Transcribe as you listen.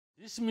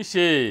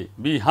झिसमिसे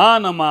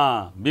बिहानमा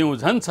बिउ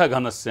झन्छ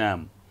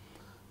घनश्याम।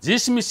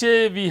 झिसमिसे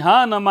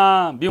बिहानमा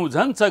बिउ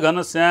झन्छ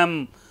घनश्याम।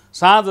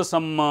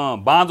 साँझसम्म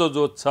बाँझो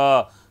जोत्छ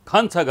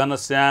खन्छ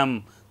घनश्याम।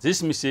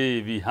 झिसमिसे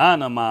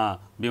बिहानमा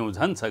बिउ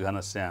झन्छ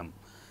घनश्याम।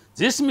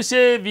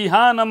 झिसमिसे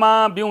बिहानमा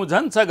बिउ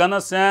झन्छ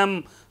घनश्याम।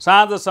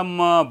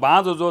 साँझसम्म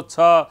बाँझो जोत्छ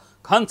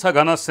खन्छ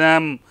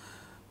घनश्याम।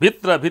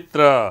 भित्र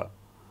भित्र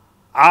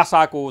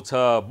आशाको छ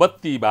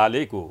बत्ती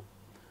बालेको।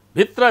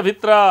 भित्र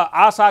भित्र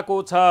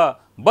आशाको छ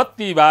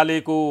बत्ती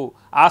बालेको।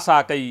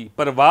 आशाकै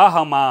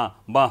प्रवाहमा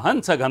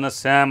बहन्छ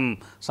घनश्याम।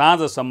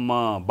 साँझसम्म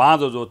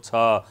बाँझो जोत्छ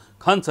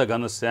खन्छ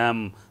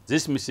घनश्याम।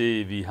 झिसमिसे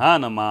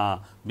बिहानमा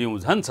बिउ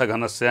झन्छ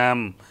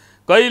घनश्याम।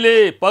 कहिले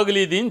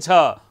पग्लिदिन्छ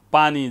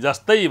पानी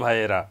जस्तै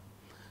भएर।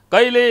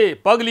 कहिले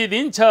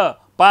पग्लिदिन्छ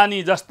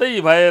पानी जस्तै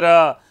भएर।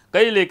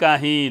 कहिले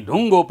काहीँ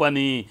ढुङ्गो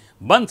पनि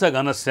बन्छ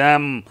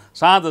घनश्याम।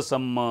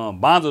 साँझसम्म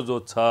बाँझो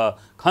जोत्छ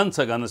खन्छ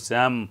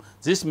घनश्याम।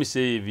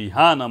 झिसमिसे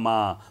बिहानमा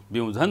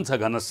बिउ झन्छ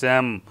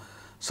घनश्याम।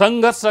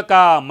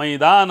 सङ्घर्षका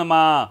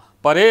मैदानमा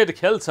परेड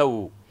खेल्छ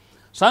ऊ।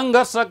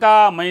 सङ्घर्षका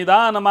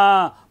मैदानमा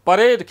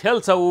परेड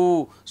खेल्छ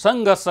ऊ।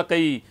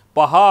 सङ्घर्षकै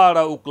पहाड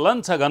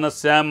उक्लन्छ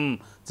घनश्याम।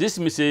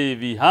 झिसमिसे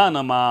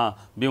बिहानमा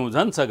बिउ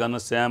झन्छ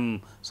घनश्याम।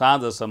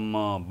 साँझसम्म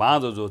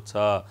बाँझो जोत्छ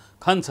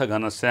खन्छ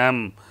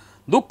घनश्याम।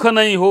 दुःख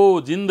नै हो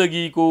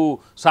जिन्दगीको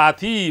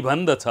साथी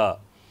भन्दछ।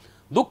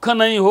 दुःख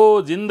नै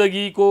हो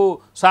जिन्दगीको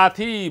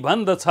साथी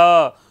भन्दछ।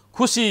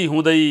 खुसी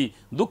हुँदै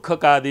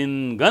दुःखका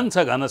दिन गन्छ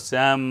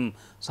घनश्याम।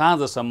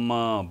 साँझसम्म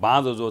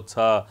बाँझो जोत्छ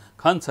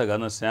खन्छ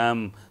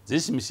घनश्याम।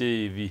 झिसमिसे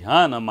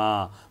बिहानमा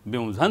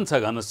बिउ झन्छ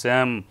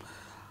घनश्याम।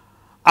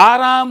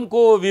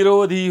 आरामको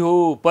विरोधी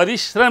हो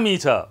परिश्रमी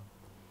छ।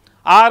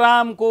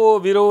 आरामको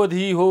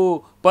विरोधी हो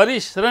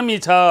परिश्रमी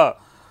छ।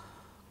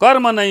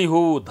 कर्म नै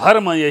हो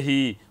धर्म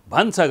यही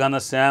भन्छ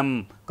घनश्याम।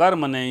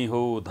 कर्म नै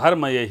हो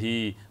धर्म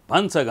यही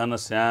भन्छ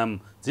घनश्याम।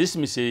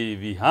 झिसमिसे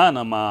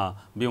बिहानमा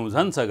बिउ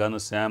झन्छ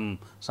घनश्याम।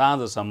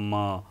 साँझसम्म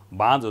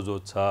बाँझो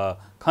जोत्छ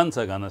खन्छ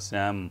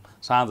घनश्याम।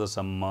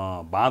 साँझसम्म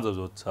बाँझो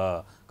जोत्छ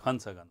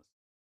खन्छ घनश्याम।